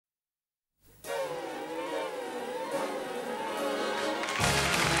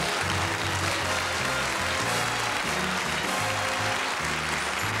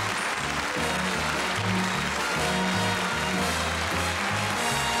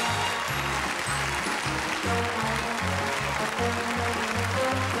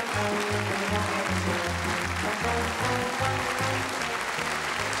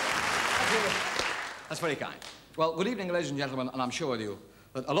very kind. Well, good evening, ladies and gentlemen, and I'm sure you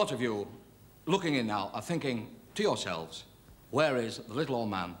that a lot of you looking in now are thinking to yourselves, where is the little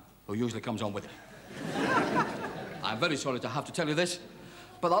old man who usually comes on with it? I'm very sorry to have to tell you this,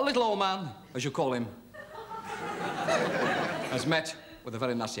 but that little old man, as you call him, has met with a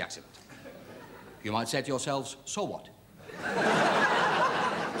very nasty accident. You might say to yourselves, so what?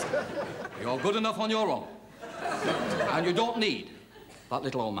 You're good enough on your own, and you don't need that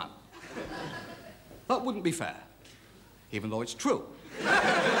little old man. That wouldn't be fair, even though it's true.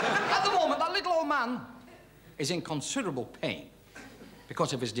 At the moment, that little old man is in considerable pain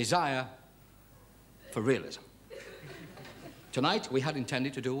because of his desire for realism. Tonight, we had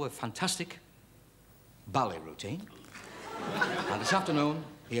intended to do a fantastic ballet routine, and this afternoon,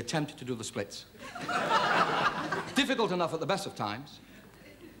 he attempted to do the splits. Difficult enough at the best of times,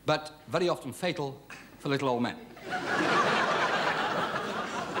 but very often fatal for little old men.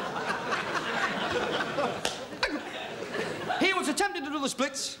 He was attempting to do the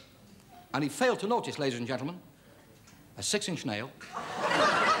splits, and he failed to notice, ladies and gentlemen, a 6-inch nail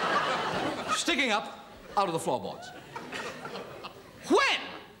sticking up out of the floorboards. When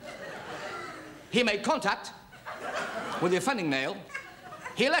he made contact with the offending nail,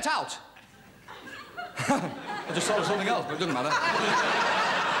 he let out. I just thought of something else, but it doesn't matter.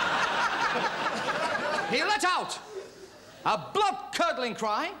 He let out a blood-curdling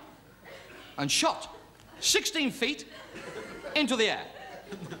cry and shot 16 feet into the air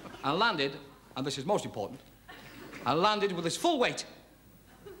and landed, and this is most important, and landed with his full weight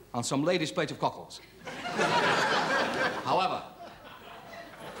on some lady's plate of cockles. However,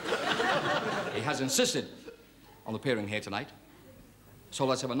 he has insisted on appearing here tonight, so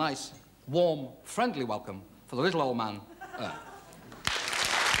let's have a nice, warm, friendly welcome for the little old man, Ernie.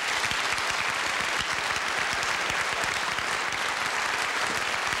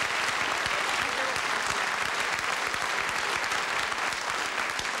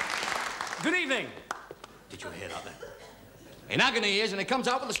 Good evening. Did you hear that then? In agony he is, and he comes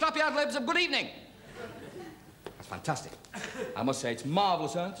out with the snappy ad-libs of good evening. That's fantastic. I must say, it's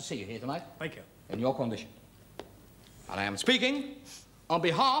marvellous, Ern, to see you here tonight. Thank you. In your condition. And I am speaking on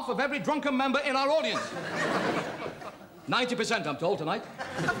behalf of every drunken member in our audience. 90%, I'm told, tonight.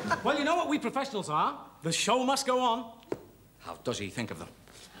 Well, you know what we professionals are. The show must go on. How does he think of them?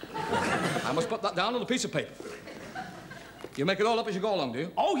 I must put that down on a piece of paper. You make it all up as you go along, do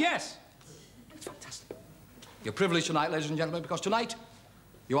you? Oh, yes. It's fantastic. You're privileged tonight, ladies and gentlemen, because tonight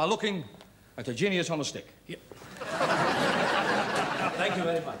you are looking at a genius on a stick. Yeah. Thank you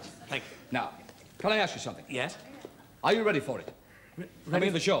very much. Thank you. Now, can I ask you something? Yes? Are you ready for it? I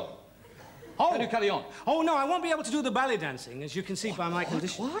mean, the show. Oh. Can you carry on? Oh, no, I won't be able to do the ballet dancing, as you can see by my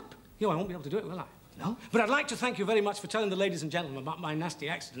condition. What? No, I won't be able to do it, will I? No? But I'd like to thank you very much for telling the ladies and gentlemen about my nasty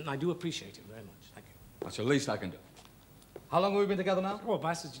accident, and I do appreciate it very much. Thank you. That's the least I can do. How long have we been together now? Oh,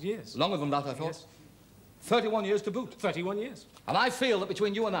 by such years. Longer than that, I thought. Yes. 31 years to boot. 31 years. And I feel that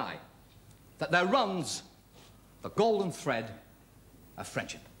between you and I, that there runs the golden thread of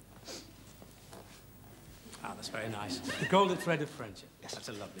friendship. Ah, that's very nice. The golden thread of friendship. Yes. That's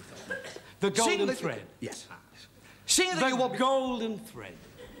a lovely thought. The golden thread. Yes. Ah. Seeing that you won't be... golden thread.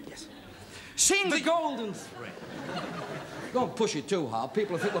 Yes. Seeing The that... golden thread. Don't push it too hard.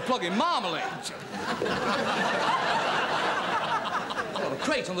 People will think we're plugging marmalade. Got a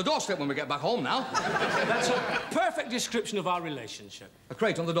crate on the doorstep when we get back home now. That's a perfect description of our relationship. A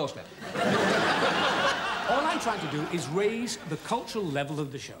crate on the doorstep. All I'm trying to do is raise the cultural level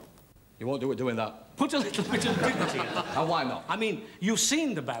of the show. You won't do it doing that. Put a little bit of dignity in it. And why not? I mean, you've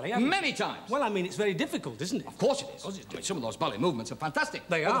seen the ballet, haven't you? Many times. Well, I mean, it's very difficult, isn't it? Of course it is. I mean, some of those ballet movements are fantastic.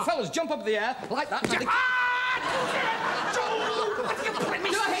 They When are. the fellas jump up in the air like that. And Did Did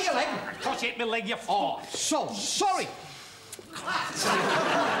I hit your leg? Of course, you hit my leg, you Oh, so sorry.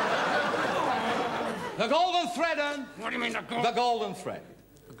 The golden thread, Ern. What do you mean, The golden thread.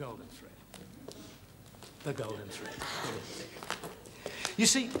 The golden thread. The golden thread. You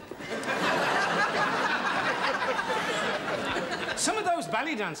see, some of those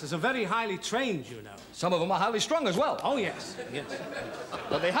ballet dancers are very highly trained, you know. Some of them are highly strung as well. Oh, yes, yes.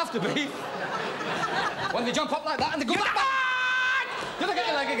 But they have to be when they jump up like that and they go back. Did I get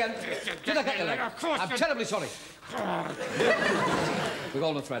your leg again? Did I get your leg? Of course. I'm terribly sorry. The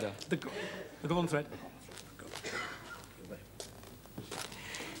golden thread, Ern. The golden thread.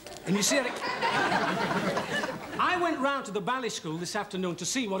 And you see, Eric, I went round to the ballet school this afternoon to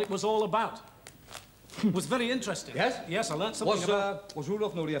see what it was all about. It was very interesting. Yes? Yes, I learned something about... Was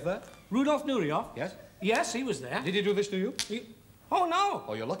Rudolf Nureyev there? Rudolf Nureyev? Yes. Yes, he was there. Did he do this to you? Oh, no.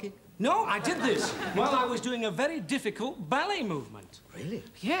 Oh, you're lucky. No, I did this while I was doing a very difficult ballet movement. Really?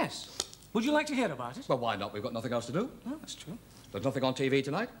 Yes. Would you like to hear about it? Well, why not? We've got nothing else to do. Oh, that's true. There's nothing on TV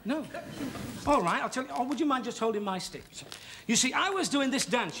tonight? No. All right, I'll tell you. Oh, would you mind just holding my stick? You see, I was doing this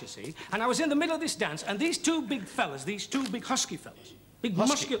dance, you see, and I was in the middle of this dance, and these two big fellas, these two big husky fellas, big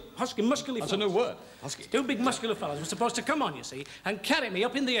muscular fellas. That's a new word, husky. Two big muscular fellas were supposed to come on, you see, and carry me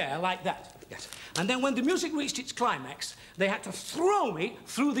up in the air like that. Yes. And then when the music reached its climax, they had to throw me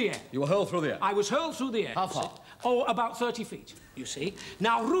through the air. You were hurled through the air? I was hurled through the air. How far? Oh, about 30 feet, you see.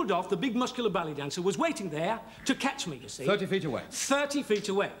 Now, Rudolph, the big muscular ballet dancer, was waiting there to catch me, you see. 30 feet away? 30 feet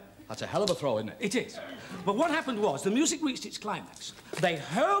away. That's a hell of a throw, isn't it? It is. But what happened was, the music reached its climax. They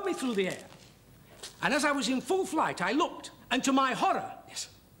hurled me through the air. And as I was in full flight, I looked, and to my horror, yes,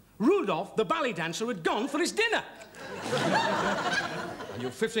 Rudolph, the ballet dancer, had gone for his dinner. And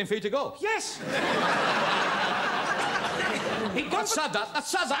you've 15 feet to go? Yes. That's sad, that.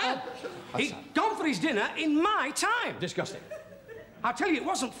 That's sad, that. He'd gone for his dinner in my time. Disgusting. I'll tell you, it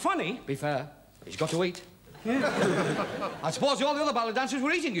wasn't funny. Be fair. He's got to eat. Yeah. I suppose all the other ballet dancers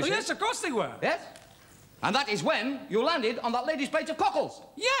were eating, you see. Yes, of course they were. Yes? And that is when you landed on that lady's plate of cockles.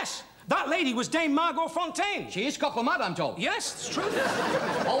 Yes. That lady was Dame Margot Fontaine. She is cockle mad, I'm told. Yes, it's true.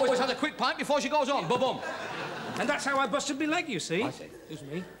 Always has a quick pint before she goes on. Boom. And that's how I busted my leg, you see. I see. Excuse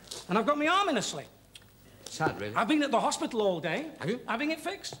me. And I've got my arm in a sling. Sad, really. I've been at the hospital all day. Have you? Having it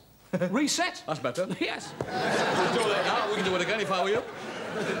fixed. Reset. That's better. Yes. It's too late now. We can do it again if I were you.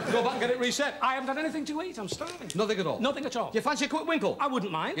 Go back and get it reset. I haven't had anything to eat. I'm starving. Nothing at all? Nothing at all. Do you fancy a quick winkle? I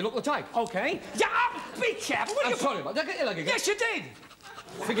wouldn't mind. You look the type. OK. Yeah, be careful. I'm sorry, but get your leg again. Yes, you did.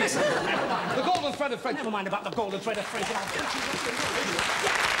 Forget it. The golden thread of friendship. Never mind about the golden thread of friendship.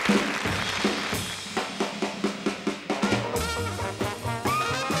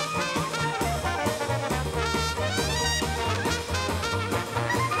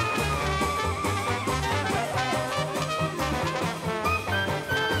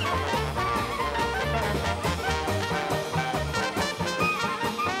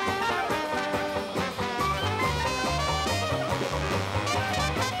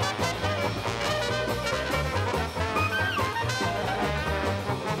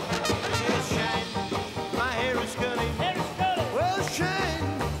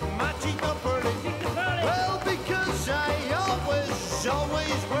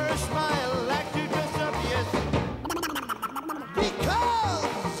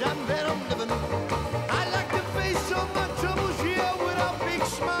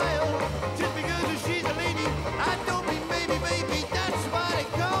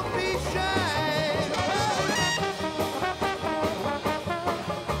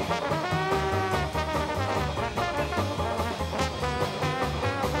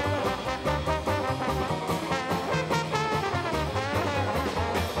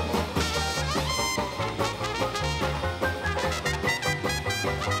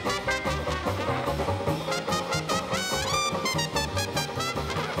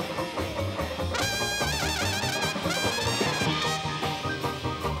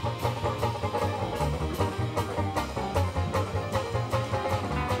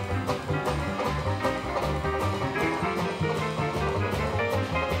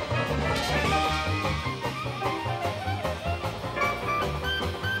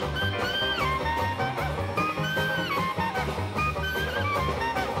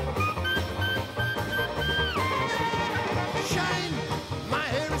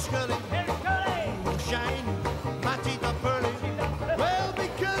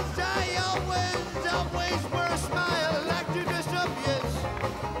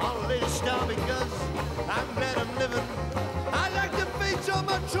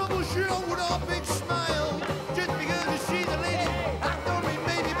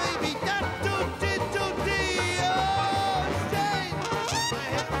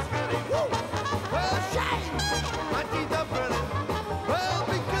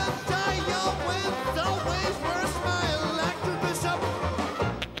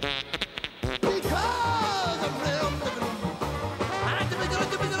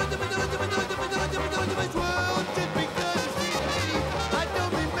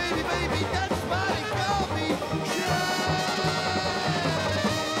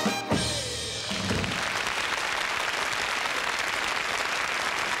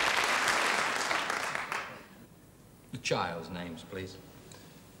 Child's names, please.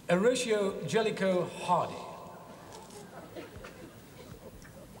 Horatio Jellicoe Hardy.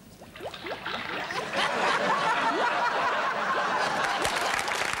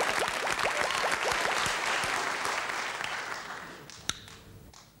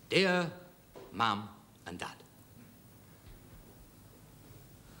 Dear Mum and Dad.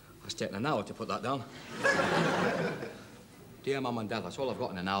 It's taken an hour to put that down. Dear Mum and Dad, that's all I've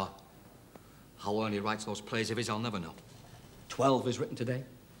got in an hour. How Ernie writes those plays of his, I'll never know. 12 is written today.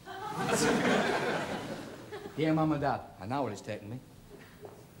 Yeah, Mum and Dad, an hour it's taken me.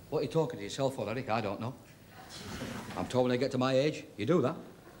 What are you talking to yourself for, Eric? I don't know. I'm told when I get to my age, you do that.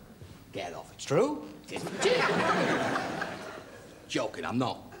 Get off, it's true. Joking, I'm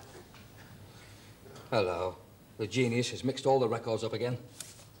not. Hello. The genius has mixed all the records up again.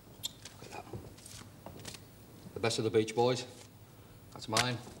 Look at that. The best of the Beach Boys. That's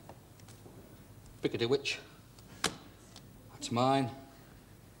mine. Piccadilly Witch. That's mine.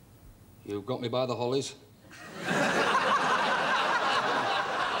 You've got me by the Hollies.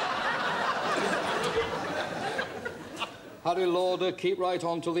 Harry Lauder, Keep Right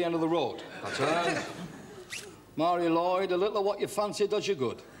On Till the End of the Road. That's right. Mary Lloyd, A Little of What You Fancy Does You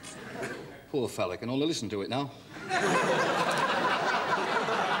Good. Poor fella, can only listen to it now.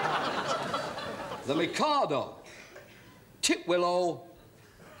 The Mikado, Titwillow,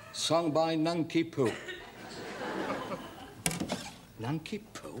 sung by Nanki Poo. Nanki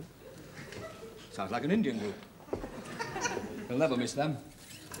Poo? Sounds like an Indian group. You'll never miss them.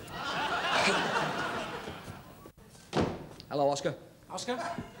 Hello, Oscar. Oscar?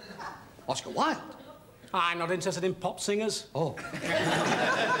 Oscar Wilde? I'm not interested in pop singers. Oh.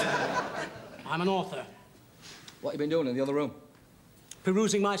 I'm an author. What have you been doing in the other room?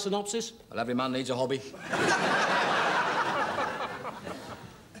 Perusing my synopsis. Well, every man needs a hobby.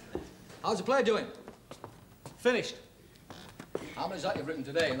 How's the play doing? Finished. How many's that you've written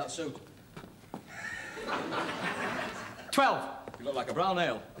today in that suit? 12. You look like a brown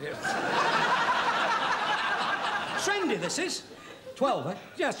ale. Trendy, this is. 12, eh?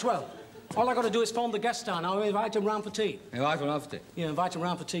 Yes, 12. All I got to do is phone the guest star now and invite him round for tea. Invite him round for tea? Yeah, invite him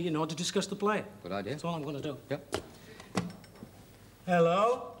round for tea, you know, to discuss the play. Good idea. That's all I'm going to do. Yep.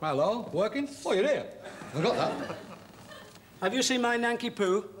 Hello? Hello, working? Oh, you're here. I got that. Have you seen my Nanki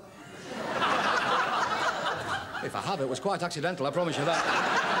Poo? If I have, it was quite accidental, I promise you that.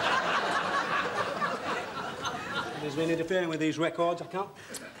 There's been interfering with these records. I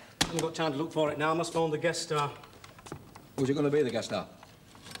haven't got time to look for it now. I must phone the guest star. Who's it going to be, the guest star?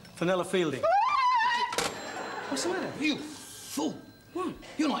 Fenella Fielding. What's the matter? You fool. What?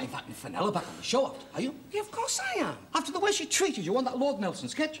 You're not inviting Fenella back on the show, are you? Yeah, of course I am. After the way she treated you on that Lord Nelson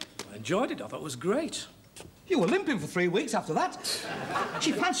sketch. I enjoyed it. I thought it was great. You were limping for 3 weeks after that.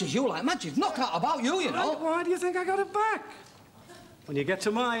 She fancies you like mad. She's knocked out about you, you know. Why do you think I got it back? When you get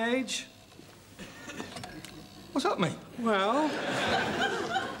to my age... What's that mean? Well...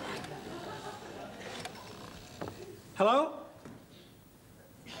 Hello?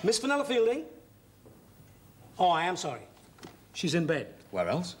 Miss Fenella Fielding? Oh, I am sorry. She's in bed. Where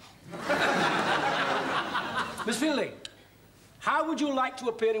else? Miss Fielding, how would you like to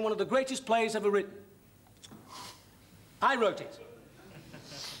appear in one of the greatest plays ever written? I wrote it.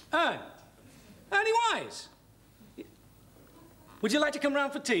 Ernie Wise. Would you like to come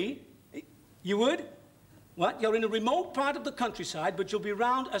round for tea? You would? What? You're in a remote part of the countryside, but you'll be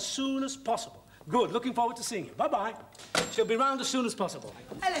round as soon as possible. Good. Looking forward to seeing you. Bye-bye. She'll be round as soon as possible.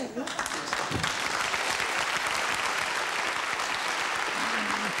 Hello.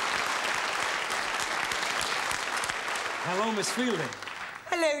 Hello, Miss Fielding.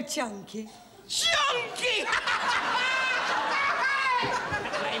 Hello, Chunky. Chunky!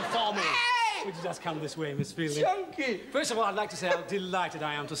 Name for me. Would you just come this way, Miss Fielding? Chunky! First of all, I'd like to say how delighted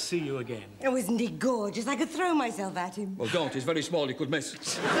I am to see you again. Oh, isn't he gorgeous? I could throw myself at him. Well, don't. He's very small. He could miss.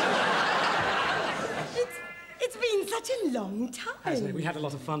 It's been such a long time. Hasn't it? We had a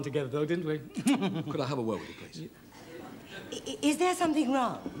lot of fun together, though, didn't we? Could I have a word with you, please? Is there something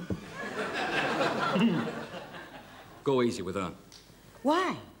wrong? Go easy with Ern.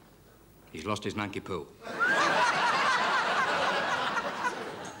 Why? He's lost his Nanki Poo.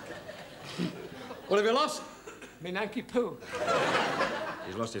 What have you lost? Me Nanki Poo.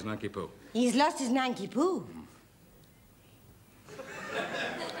 He's lost his Nanki Poo. He's lost his Nanki Poo.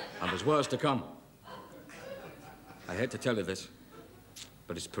 And there's worse to come. I hate to tell you this,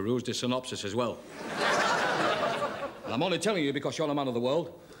 but it's perused his synopsis as well. And I'm only telling you because you're a man of the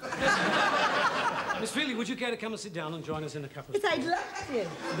world. Miss Fielding, would you care to come and sit down and join us in a cup of tea? Yes, I'd love to.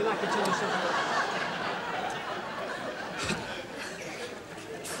 Then I can tell you something.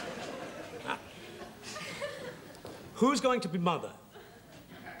 Who's going to be mother?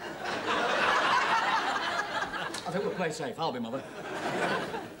 I think we'll play safe. I'll be mother.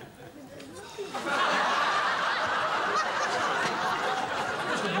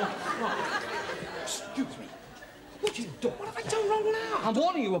 Excuse me. What you done? What have I done wrong now? I'm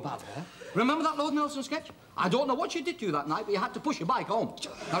warning you about her. Remember that Lord Nelson sketch? I don't know what she did to you that night, but you had to push your bike home.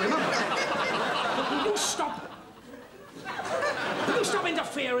 Now remember. Will you stop? Will you stop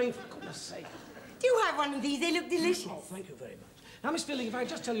interfering, for goodness sake? one of these. They look delicious. Oh, thank you very much. Now, Miss Fielding, if I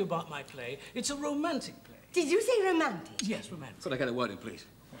just tell you about my play, it's a romantic play. Did you say romantic? Yes, romantic. Could I get a word in, please?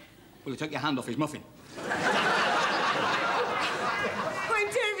 Will you take your hand off his muffin? Oh, I'm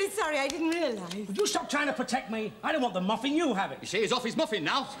terribly sorry. I didn't realise. Would you stop trying to protect me? I don't want the muffin. You have it. You see, he's off his muffin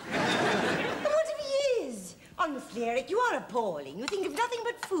now. But what if he is? Honestly, Eric, you are appalling. You think of nothing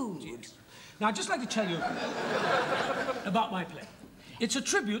but food. Yes. Now, I'd just like to tell you about my play. It's a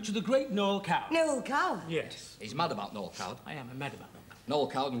tribute to the great Noël Coward. Noël Coward? Yes. He's mad about Noël Coward. I am. I'm mad about that. Noël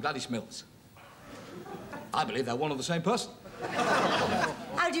Coward and Gladys Mills. I believe they're one of the same person.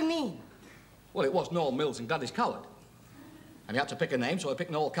 How do you mean? Well, it was Noël Mills and Gladys Coward. And he had to pick a name, so he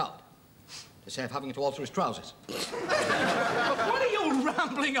picked Noël Coward. To save having to alter his trousers. What are you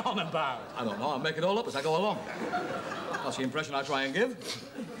rambling on about? I don't know. I'll make it all up as I go along. That's the impression I try and give.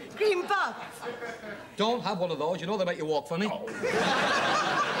 Cream puff. Don't have one of those. You know they make you walk funny. Oh.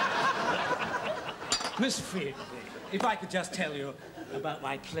 Miss Fielding, if I could just tell you about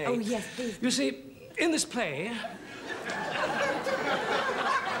my play. Oh, yes, please. You see, in this play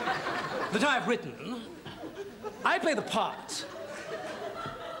that I've written, I play the part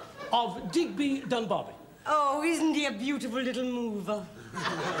of Digby Dunbobby. Oh, isn't he a beautiful little mover?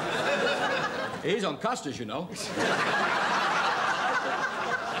 He's on casters, you know.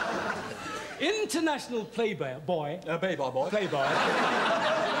 International playboy. Playboy boy. Playboy.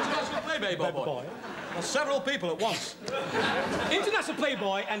 International playboy boy. Well, several people at once. International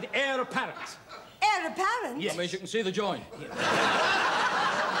playboy and heir apparent. Heir apparent? Yes. That means you can see the join.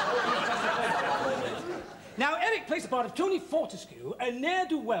 Now, Eric plays the part of Tony Fortescue, a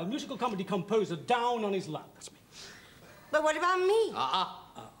ne'er-do-well musical comedy composer down on his luck. That's me. But what about me?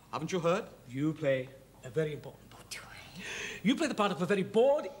 Haven't you heard? You play a very important part. You play the part of a very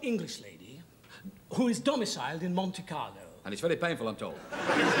bored English lady who is domiciled in Monte Carlo. And it's very painful, I'm told.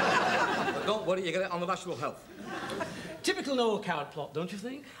 But don't worry, you get it on the national health. Typical Noël Coward plot, don't you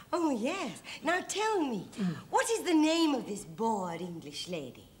think? Oh, yes. Now tell me, what is the name of this bored English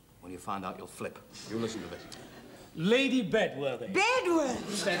lady? When you find out, you'll flip. You listen to this. Lady Bedworthy.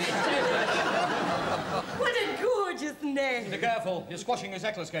 Bedworth. What a gorgeous name. Be careful, you're squashing his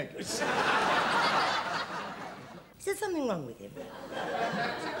Eccles cake. Is there something wrong with him?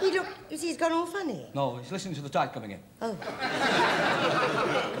 You see, he's gone all funny. No, he's listening to the tide coming in. Oh.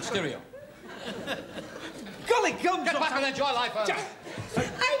 On stereo. Golly gums! Get back and enjoy life, I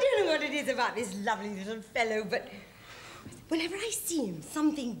don't know what it is about this lovely little fellow, but whenever I see him,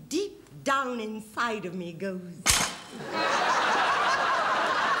 something deep down inside of me goes.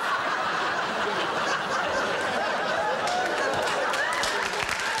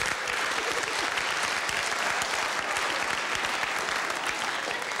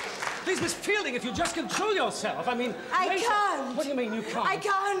 Please, Miss Fielding, if you just control yourself. I mean... I can't. What do you mean you can't? I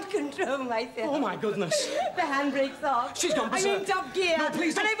can't control myself. Oh, my goodness. The handbrake's off. She's gone berserk. I'm in top gear. No,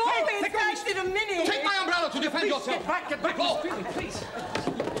 please don't. And I've always crashed in a minute. Take my umbrella to defend Please, yourself. Get back, Miss Fielding, please.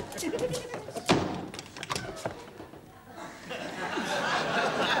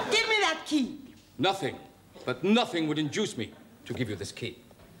 Give me that key. Nothing, but nothing would induce me to give you this key.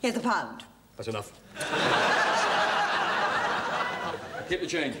 Here's a pound. That's enough. Keep the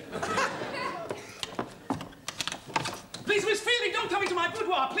change. Please, Miss Fielding, don't come into my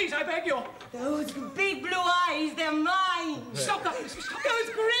boudoir, please, I beg you. Those big blue eyes, they're mine. Stop that, Miss. Stop. Those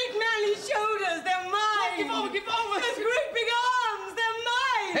great manly shoulders, they're mine. Give over, give over. Those great big arms, they're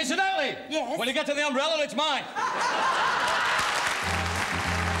mine. Incidentally, Yes? when you get to the umbrella, it's mine.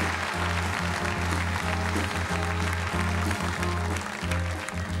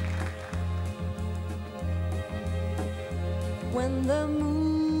 When the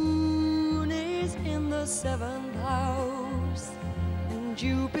moon is in the 7th house and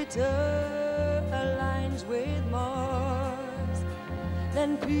Jupiter aligns with Mars,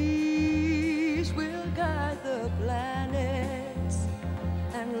 then peace will guide the planets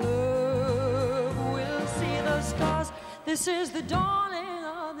and love will see the stars. This is the dawning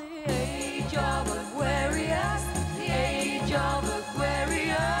of the age of Aquarius, the age of Aquarius.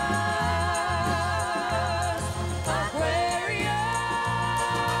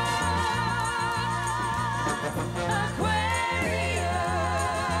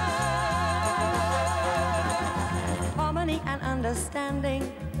 And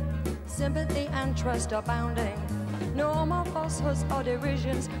understanding, sympathy and trust abounding. No more falsehoods or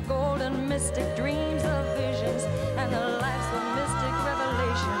derisions, golden mystic dreams of visions, and the life's a mystic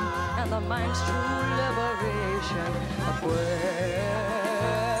revelation, and the mind's true liberation.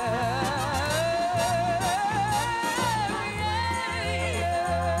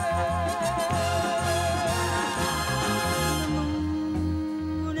 The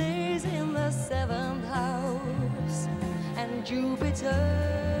moon is in the 7th house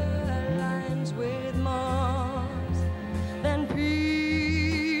aligns with Mars, then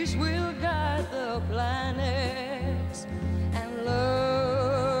peace will guide the planets, and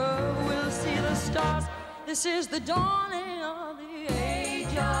love will see the stars. This is the dawning of the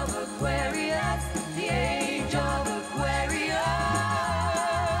age of Aquarius, the age of Aquarius.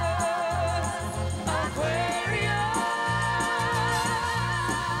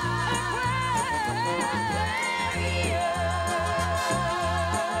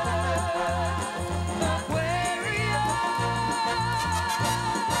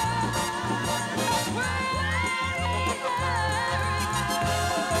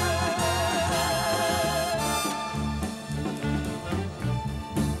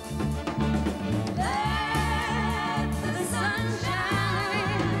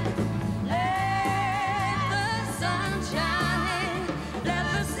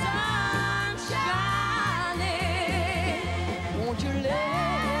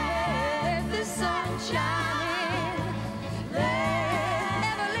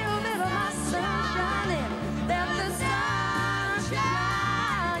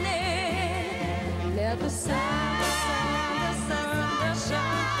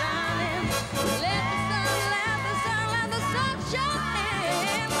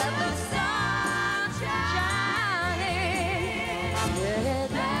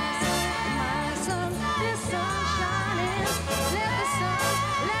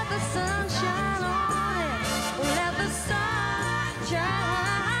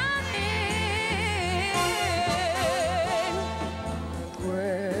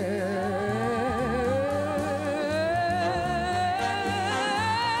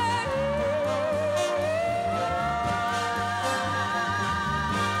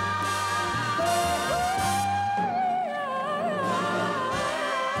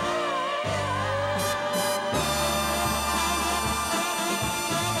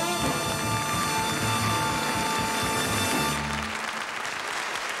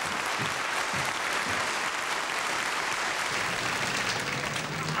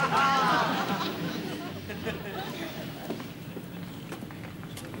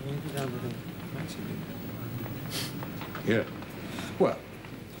 Here. Well,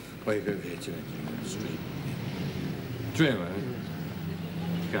 why you go here to the street? Dreamer,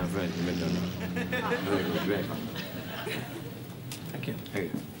 eh? Can't find him in there. Very good dreamer. Thank you.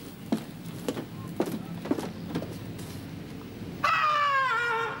 Hey.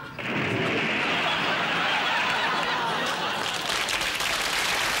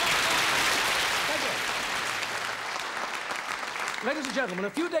 Ladies and gentlemen, a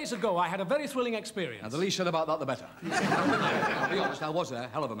few days ago, I had a very thrilling experience. Now, the least said about that, the better. I'll be honest, I was a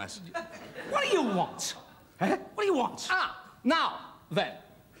hell of a mess. What do you want? Eh? What do you want? Ah, now, then.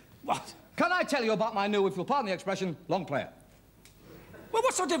 What? Can I tell you about my new, if you'll pardon the expression, long player? Well,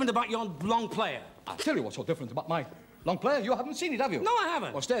 what's so different about your long player? I'll tell you what's so different about my long player. You haven't seen it, have you? No, I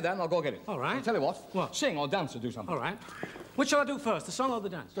haven't. Well, stay there and I'll go get it. All right. I'll tell you what. What? Sing or dance or do something. All right. Which shall I do first, the song or the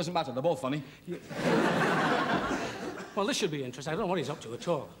dance? Doesn't matter, they're both funny. Well, this should be interesting. I don't know what he's up to at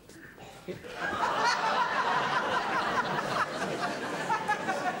all.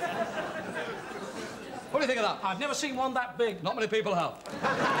 What do you think of that? I've never seen one that big. Not many people have.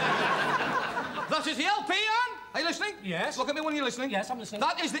 That is the LP, Anne. Are you listening? Yes. Look at me when you're listening. Yes, I'm listening.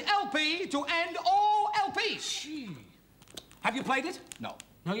 That is the LP to end all LPs. Gee. Have you played it? No.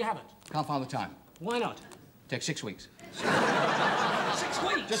 No, you haven't. Can't find the time. Why not? Takes 6 weeks. 6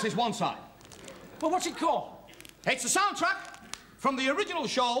 weeks? Just this one side. Well, what's it called? It's the soundtrack from the original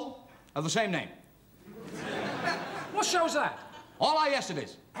show of the same name. What show's that? All Our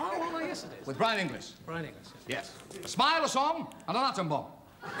Yesterdays. Oh, All Our Yesterdays. With Brian Inglis. Brian Inglis. Yes. A smile, a song, and an atom bomb.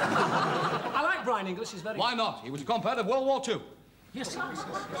 I like Brian Inglis. He's very... Why not? He was a combat of World War II. Yes, yes.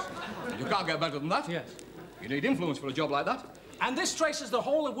 You can't get better than that. Yes. You need influence for a job like that. And this traces the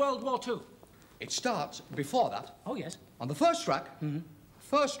whole of World War II. It starts before that. Oh, yes. On the first track,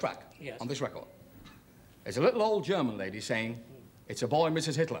 Yes. on this record, there's a little old German lady saying, "It's a boy,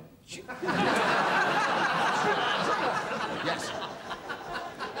 Mrs. Hitler." Yes.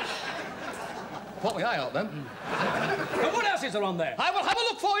 Put my eye out then. And what else is there on there? I will have a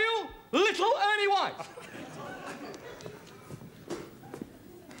look for you, little Ernie White.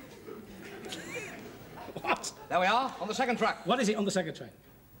 What? There we are, on the second track. What is it on the second track?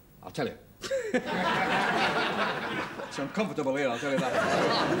 I'll tell you. It's uncomfortable here, I'll tell you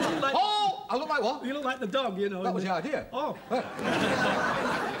that. Like, Oh, I look like what? you look like the dog, you know. That was the idea. Oh. Well,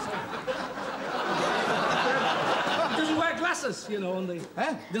 He doesn't wear glasses, you know, on the...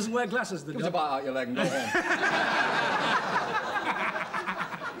 Eh? Doesn't wear glasses, the give us a dog. bite out your leg and go home.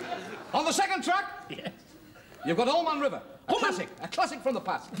 On the second track, Yes. you've got Old Man River, A classic from the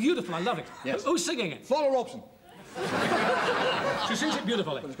past. Beautiful, I love it. Yes. Who's singing it? Flora Robson. She sings it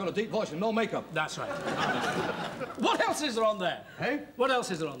beautifully. But it's got a deep voice and no makeup. That's right. What else is there on there? Hey? What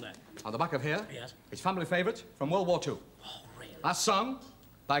else is there on there? On the back of here, yes, it's family favourite from World War II. Oh, really? That's sung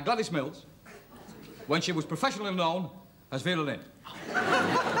by Gladys Mills when she was professionally known as Vera Lynn.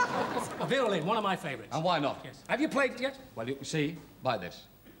 Vera Lynn, one of my favourites. And why not? Yes. Have you played it yet? Well, you can see by this.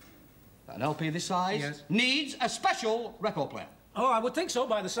 An LP this size yes, needs a special record player. Oh, I would think so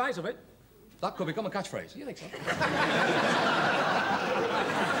by the size of it. That could become a catchphrase. You think so?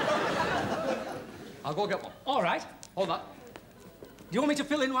 I'll go get one. All right. Hold that. Do you want me to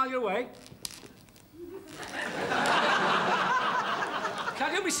fill in while you're away?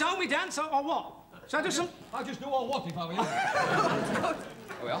 Can I do me song, me dance, or what? Shall I do some... I'll just do all what if I were you.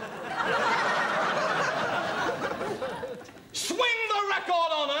 There we are. Swing the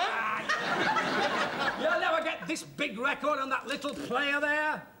record on her! You'll never get this big record on that little player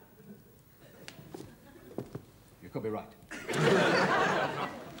there. You could be right.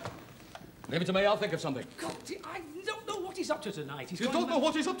 Leave it to me, I'll think of something. God, I don't know what he's up to tonight. You don't know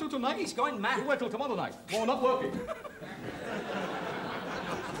what he's up to tonight? He's going mad. You wait till tomorrow night. Well, not working.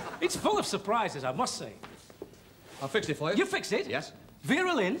 It's full of surprises, I must say. I'll fix it for you. You fixed it? Yes.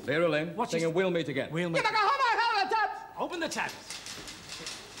 Vera Lynn? Vera Lynn, singing We'll Meet Again. We'll meet. Open the tabs.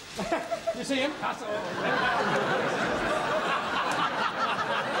 You see him? That's all.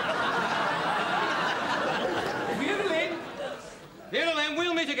 Vera Lynn. Vera Lynn,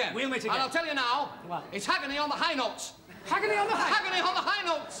 we'll meet again. We'll meet again. And I'll tell you now, what? It's agony on the high notes. Agony on the high... Agony on the high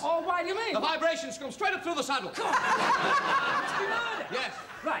notes. Oh, why do you mean? The vibrations come straight up through the saddle. Yes.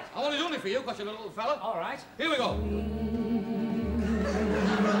 Right. I want to do it for you, because you're a little fella. All right. Here we go.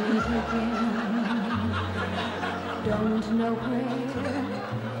 Don't know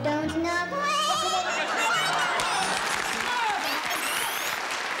where, don't know where.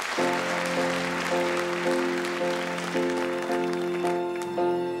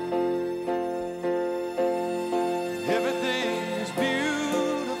 Everything is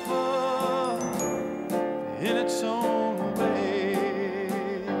beautiful in its own way,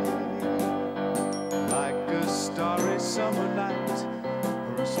 like a starry summer night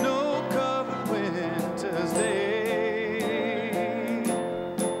or a snow-covered winter's day.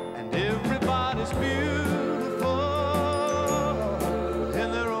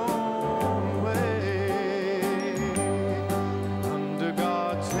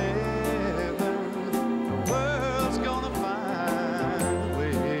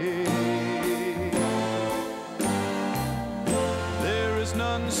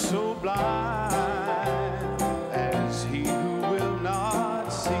 So blind as he who will not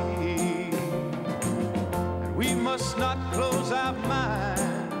see, and we must not close our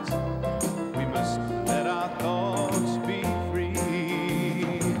minds, we must let our thoughts be free.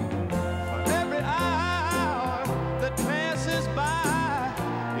 For every hour that passes by,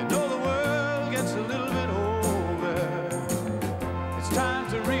 you know the world gets a little bit older. It's time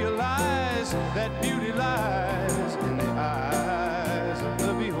to realize that beauty lies in the eyes of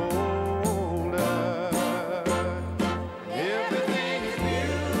the beholder. Everything is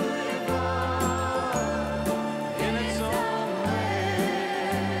beautiful in its own way,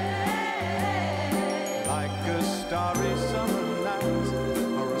 like a starry summer night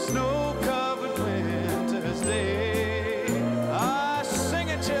or a snow-covered winter's day. I sing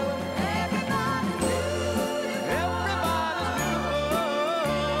it, children. Everybody's beautiful.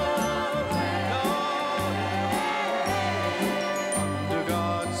 Under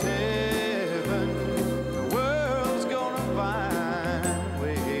God's heaven, the world's gonna find a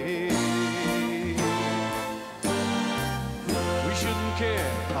way. We shouldn't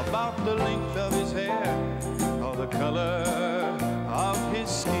care about the length of his hair or the color of his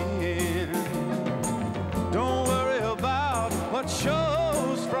skin. Don't worry about what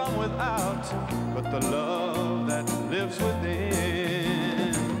shows from without, but the love that lives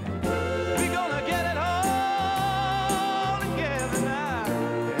within. We're gonna get it all together now.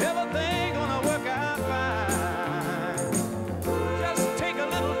 Everything gonna work out fine. Just take a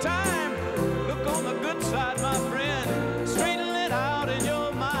little time, look on the good side, my friend. Straighten it out in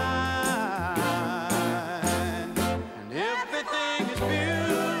your mind. And everything is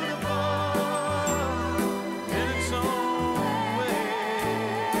beautiful in its own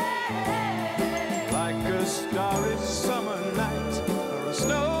way, like a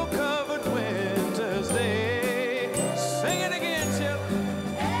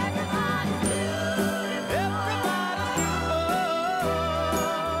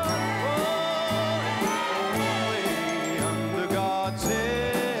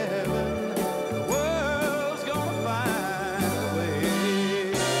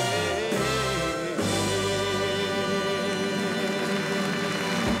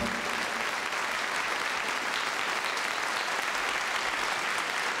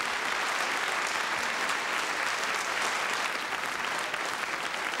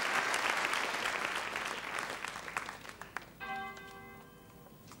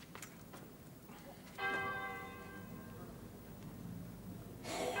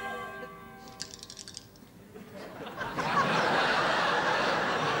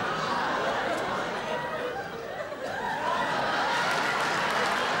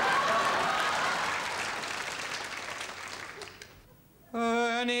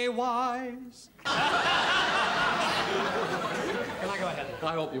eyes. Can I go ahead?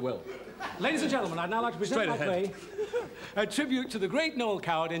 I hope you will. Ladies and gentlemen, I'd now like to present my play, a tribute to the great Noël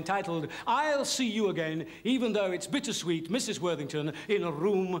Coward entitled I'll See You Again, Even Though It's Bittersweet, Mrs. Worthington, in a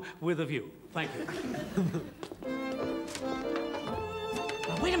Room with a View. Thank you.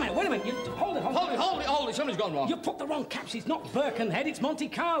 Wait a minute. Hold it. Hold it. Something's gone wrong. You put the wrong caps. It's not Birkenhead, it's Monte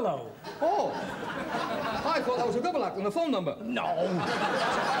Carlo. Oh. I thought that was a double act and a phone number. No.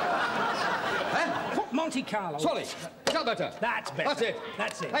 Put Monte Carlo. Sorry. Is that better? That's better.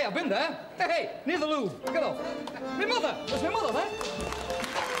 That's it. Hey, I've been there. Hey, near the Louvre. Get off. My mother. There's my mother there.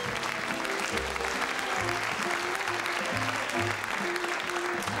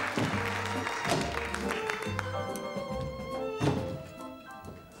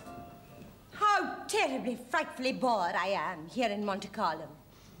 Terribly, frightfully bored I am here in Monte Carlo.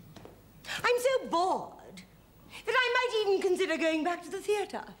 I'm so bored that I might even consider going back to the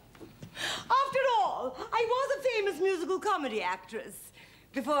theatre. After all, I was a famous musical comedy actress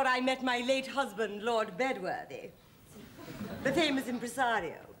before I met my late husband, Lord Bedworthy, the famous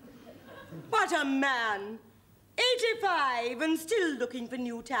impresario. What a man! 85 and still looking for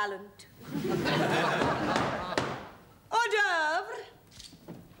new talent. Hors d'oeuvre.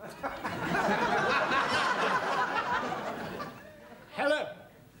 Hello.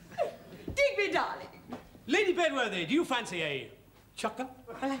 Digby, darling. Lady Bedworthy, do you fancy a chucker?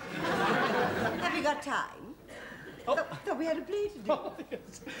 Have you got time? Oh. Thought we had a play to do. Oh,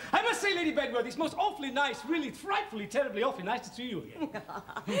 yes. I must say, Lady Bedworthy, it's most awfully nice, really frightfully, terribly awfully nice to see you again.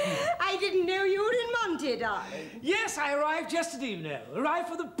 I didn't know you were in Monte, darling. Yes, I arrived yesterday evening. Arrived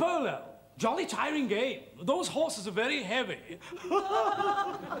for the polo. Jolly tiring game. Those horses are very heavy.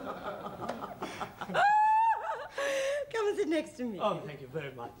 Come and sit next to me. Oh, thank you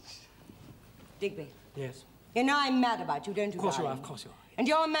very much. Digby. Yes? You know I'm mad about you, don't you, Of course darling? you are, of course you are. And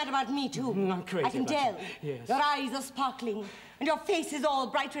you're mad about me, too. I'm crazy I can about tell. you. Yes. Your eyes are sparkling, and your face is all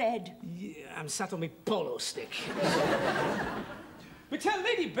bright red. Yeah, I'm sat on my polo stick. But tell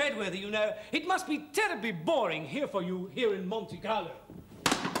Lady Bedworthy, you know, it must be terribly boring here for you here in Monte Carlo.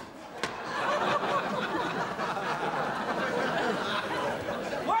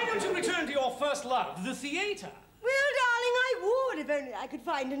 Why don't you return to your first love, the theatre? Well, darling, I would if only I could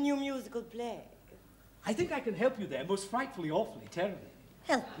find a new musical play. I think I can help you there, most frightfully, awfully, terribly.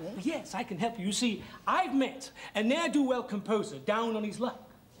 Help me? Yes, I can help you. You see, I've met a ne'er-do-well composer down on his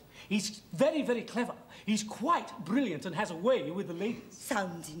luck. He's very, very clever. He's quite brilliant and has a way with the ladies.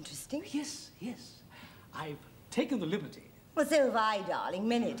 Sounds interesting. Yes, yes. I've taken the liberty. Well, so have I, darling,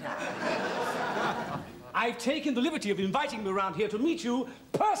 many times. I've taken the liberty of inviting him around here to meet you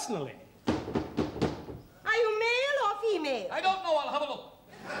personally. Are you male or female? I don't know. I'll have a look.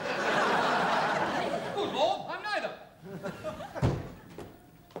 Good Lord, I'm neither.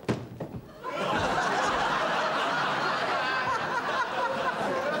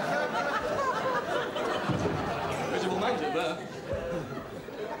 Visible mountain there.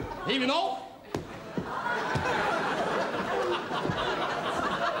 Even all?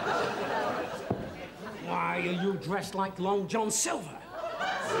 Why are you dressed like Long John Silver?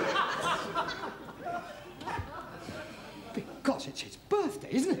 Because it's his birthday,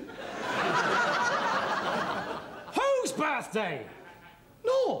 isn't it? Whose birthday?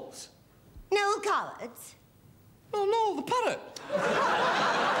 Noel's. Noël Coward's? No, Noel, the parrot.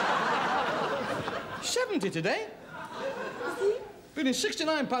 70 today. Been in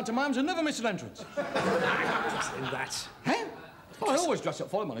 69 pantomimes and never missed an entrance. I'm not interested in that. Eh? Oh, I always dress up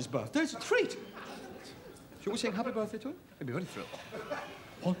for him on his birthday. It's a treat. Shall we sing happy birthday to him? He'll be very thrilled.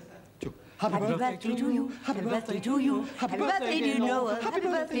 1, 2. Happy birthday to you. Happy birthday to you. Happy birthday, dear Noël. Happy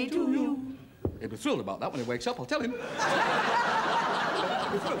birthday to you. He'll be thrilled about that when he wakes up. I'll tell him.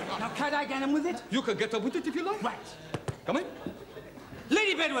 Now, can I get him with it? You can get up with it if you like. Right. Come in.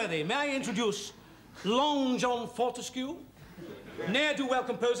 Lady Bedworthy, may I introduce Long John Fortescue? Ne'er-do-well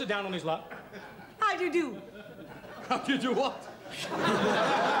composer down on his luck. How do you do? How do you do what?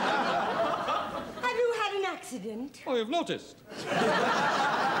 Have you had an accident? Oh, you've noticed.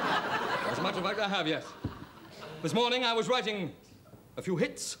 As a matter of fact, I have, yes. This morning, I was writing a few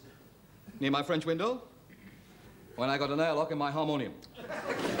hits near my French window when I got an airlock in my harmonium.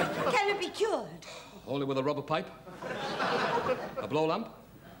 Can it be cured? Only with a rubber pipe, a blow lamp,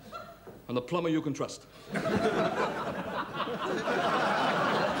 and a plumber you can trust.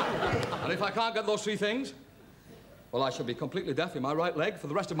 And if I can't get those 3 things, well, I shall be completely deaf in my right leg for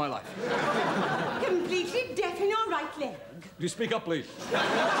the rest of my life. Completely deaf in your right leg? Will you speak up, please?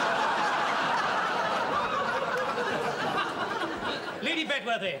 Lady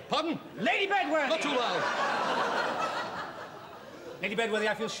Bedworthy. Pardon? Lady Bedworthy. Not too loud. Lady Bedworthy,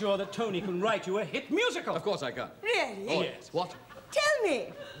 I feel sure that Tony can write you a hit musical. Of course I can. Really? Oh, Yes. What? Tell me,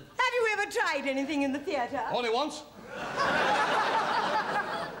 have you ever tried anything in the theatre? Only once.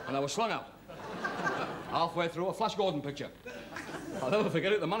 And I was slung out. Halfway through a Flash Gordon picture. I'll never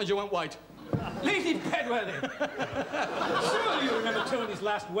forget it, the manager went white. Lady Bedworthy! Surely you remember Tony's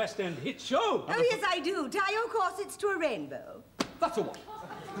last West End hit show. Oh, yes, I do. Tie your corsets to a rainbow. That's a what?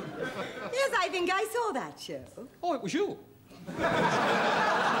 Yes, I think I saw that show. Oh, it was you. It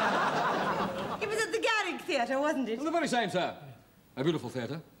was at the Garrick Theatre, wasn't it? Well, the very same, sir. A beautiful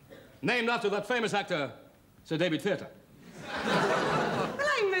theatre. Named after that famous actor, Sir David Theatre. Well,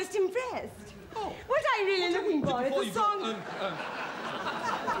 I'm most impressed. Oh. What I'm really looking for is a song...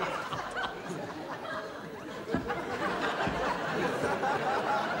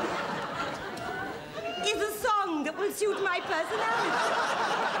 is a song that will suit my personality.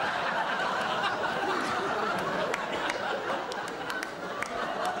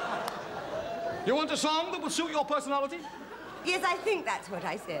 You want a song that will suit your personality? Yes, I think that's what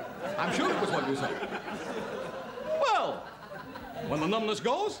I said. I'm sure it was what you said. Well, when the numbness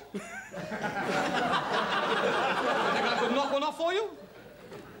goes, you think I could knock one off for you?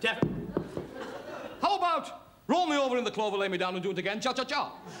 Definitely. How about roll me over in the clover, lay me down and do it again,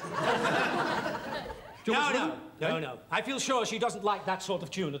 cha-cha-cha? No. I feel sure she doesn't like that sort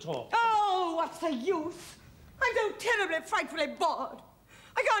of tune at all. Oh, what's the use? I'm so terribly, frightfully bored.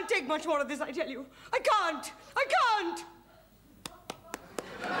 I can't take much more of this, I tell you. I can't.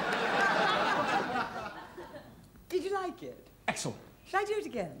 Did you like it? Excellent. Shall I do it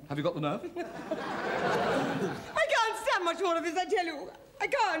again? Have you got the nerve? I can't stand much more of this, I tell you. I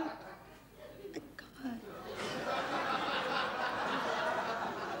can't.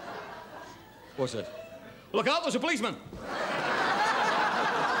 What's it? Look out, there's a policeman.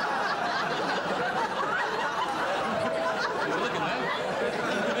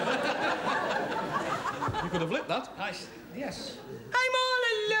 You could have lit that. Yes. I'm all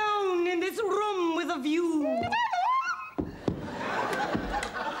alone in this room with a view.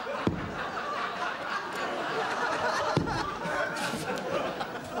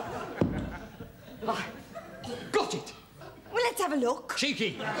 Got it. Well, let's have a look.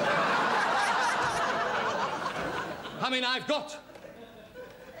 Cheeky. I mean, I've got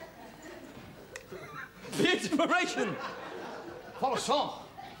the inspiration for a song.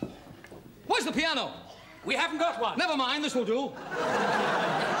 Where's the piano? We haven't got one. Never mind, this will do.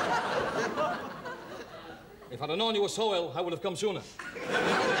 If I'd have known you were so ill, I would have come sooner.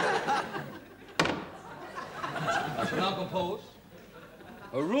 I shall now compose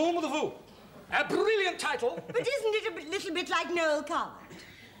A Room with a View. A brilliant title. But isn't it a little bit like Noël Coward?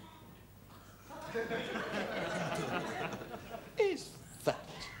 Is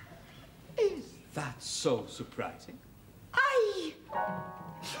that so surprising? I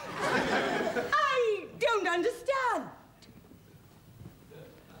don't understand.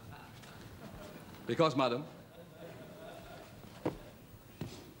 Because, madam,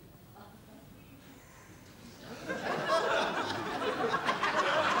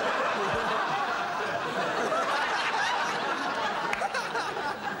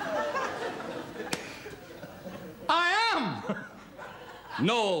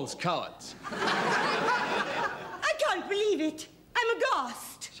 Noel's Coward. I can't believe it. I'm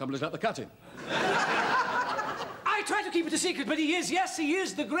aghast. Somebody's let the cat in. I try to keep it a secret, but he is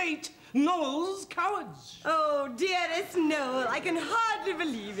the great Noel's Cowards. Oh, dearest Noël, I can hardly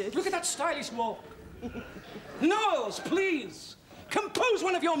believe it. Look at that stylish walk. Noel's, please, compose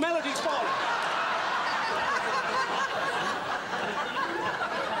one of your melodies for me.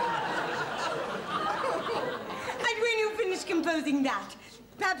 And when you finish composing that,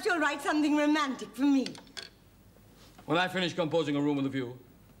 perhaps you'll write something romantic for me. When I finish composing A Room with a View,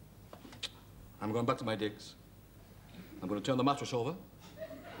 I'm going back to my digs. I'm going to turn the mattress over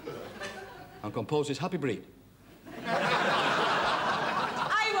and compose his Happy Breed.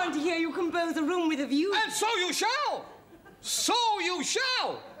 I want to hear you compose A Room with a View. And so you shall! So you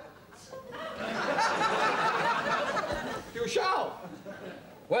shall! You shall!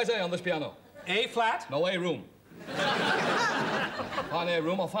 Where's A on this piano? A flat. No, A room. On A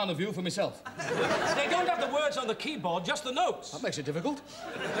room, I'll find a view for myself. They don't have the words on the keyboard, just the notes. That makes it difficult.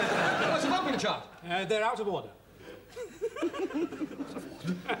 Where's the bumping chart? They're out of order.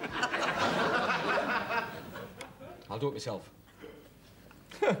 I'll do it myself.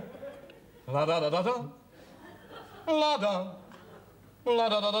 La da da da da. La da. La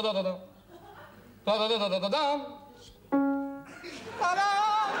da da da da da da. La da da da da da da. La da.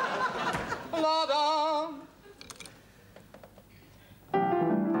 La da.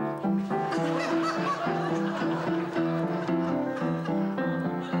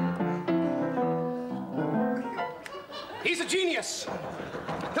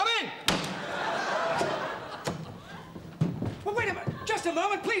 Come in! Well, wait a minute. Just a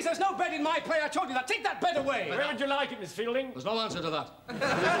moment, please. There's no bed in my play. I told you that. Take that bed away. Where would you like it, Miss Fielding? There's no answer to that.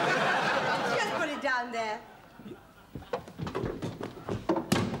 Just put it down there.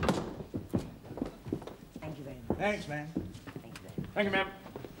 Thank you very much. Thanks, ma'am. Thank you very much. Thank you, ma'am.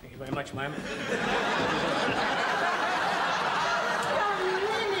 Thank you very much, ma'am.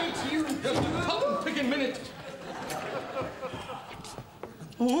 Just a tongue-picking minute.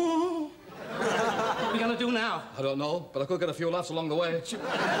 What are we going to do now? I don't know, but I could get a few laughs along the way.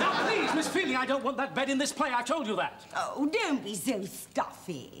 Now, please, Miss Fielding, I don't want that bed in this play. I told you that. Oh, don't be so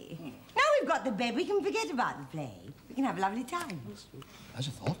stuffy. Now we've got the bed, we can forget about the play. We can have a lovely time. As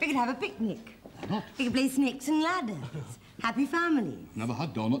a thought. We can have a picnic. Why not? We can play snakes and ladders. Happy families. Never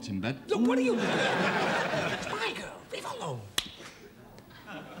had donuts in bed. Look, what are you doing? It's my girl. Leave her alone.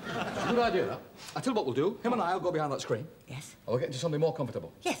 Good idea, that. I tell you what we'll do. Him and I will go behind that screen. Yes. And we'll get into something more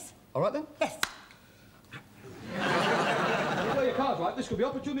comfortable. Yes. All right, then? Yes. You play your cards right, this could be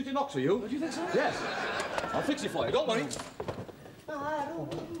opportunity knocks for you. Do you think so? Yes. I'll fix it for you, don't worry.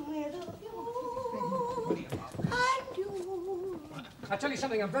 I tell you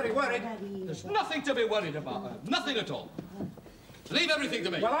something, I'm very worried. There's nothing to be worried about. Nothing at all. Leave everything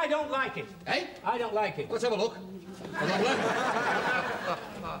to me. Well, I don't like it. Eh? I don't like it. Let's have a look.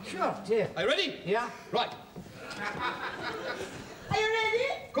 Sure, dear. Are you ready? Yeah? Right. Are you ready?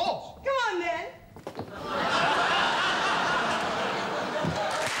 Of course. Come on, then.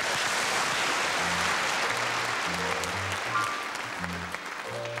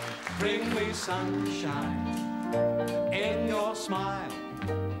 Bring me sunshine in your smile.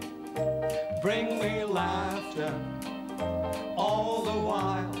 Bring me laughter all the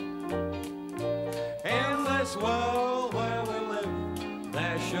while. In this world where we live,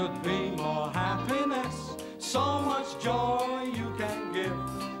 there should be more happiness. So much joy you can give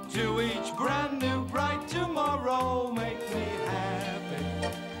to each brand new bright tomorrow. Make me happy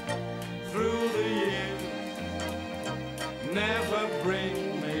through the years. Never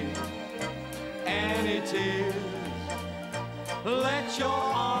bring me any tears. Let your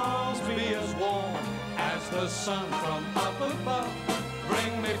arms be as warm as the sun from up above.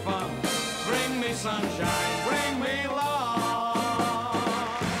 Bring me fun, bring me sunshine, bring me love.